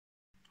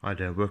Hi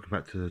there, welcome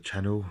back to the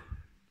channel.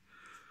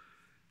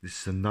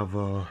 This is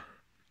another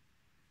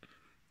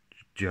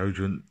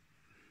deodorant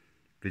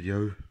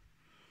video.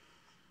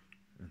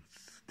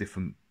 It's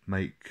different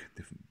make,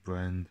 different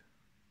brand.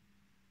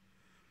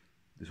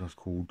 This one's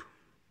called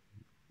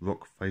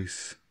Rock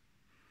Face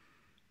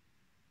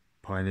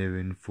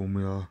Pioneering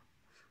Formulas.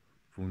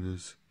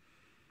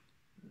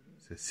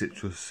 It says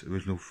citrus,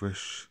 original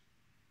fresh,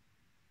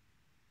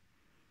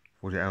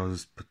 40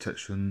 hours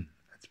protection,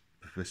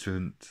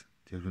 efficient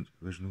deodorant,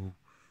 original.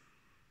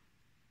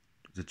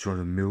 The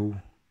 200ml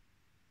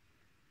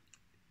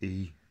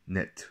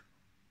net,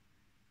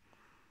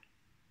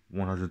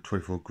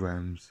 124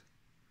 grams.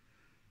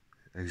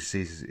 As you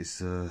see,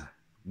 it's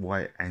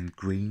white and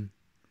green.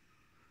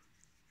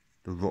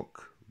 The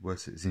rock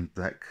versus is in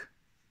black.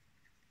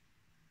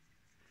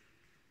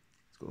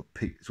 It's got a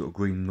pink, it's got a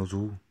green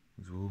nozzle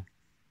as well.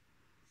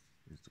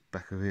 There's the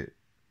back of it.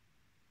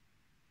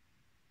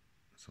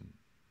 Some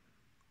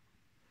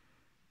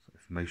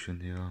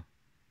information here.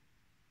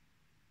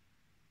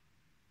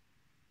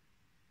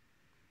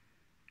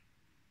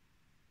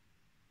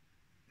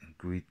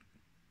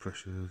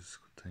 Pressures,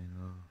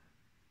 container,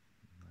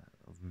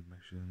 of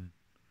information,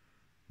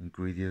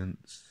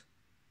 ingredients.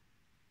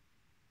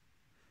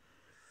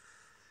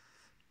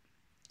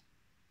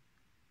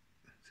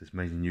 It says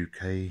made in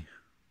UK,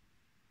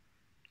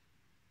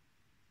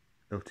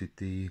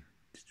 Ltd,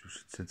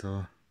 distribution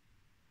centre.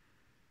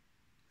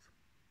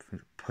 I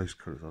think the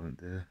postcode I went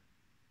there.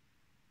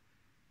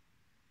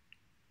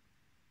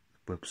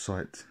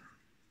 Website.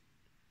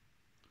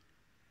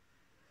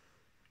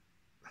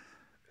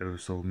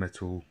 Aerosol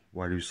metal,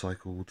 widely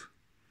recycled,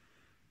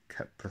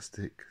 cap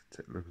plastic,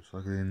 tech local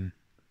recycling,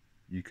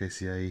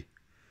 UKCA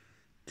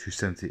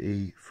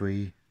 270E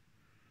free.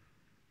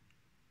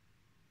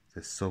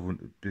 There's solvent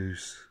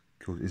abuse,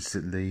 kills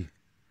instantly,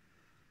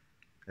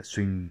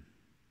 extreme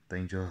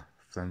danger,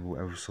 flammable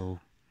aerosol,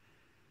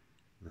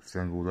 with a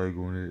flammable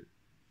logo on it.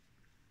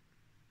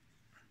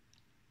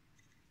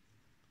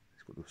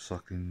 It's got the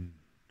recycling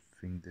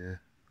thing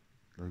there,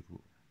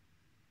 logo.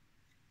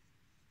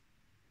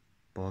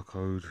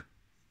 Barcode.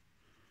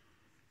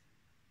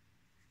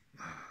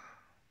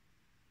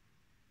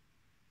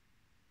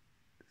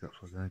 It's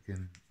upside down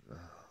again.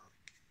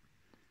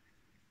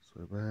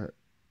 Sorry about it.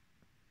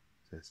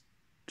 It says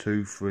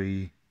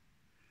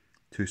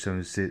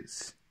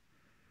 23276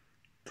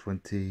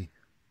 20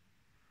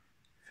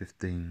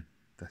 15.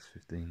 That's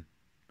 15.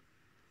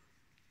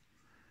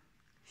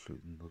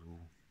 Shooting model.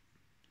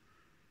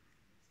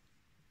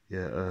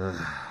 Yeah,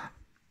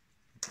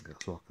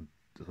 that's all I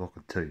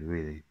can tell you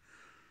really.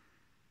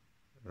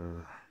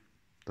 Don't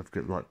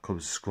forget to like,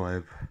 comment,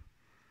 subscribe,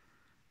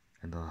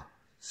 and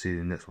see you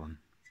in the next one.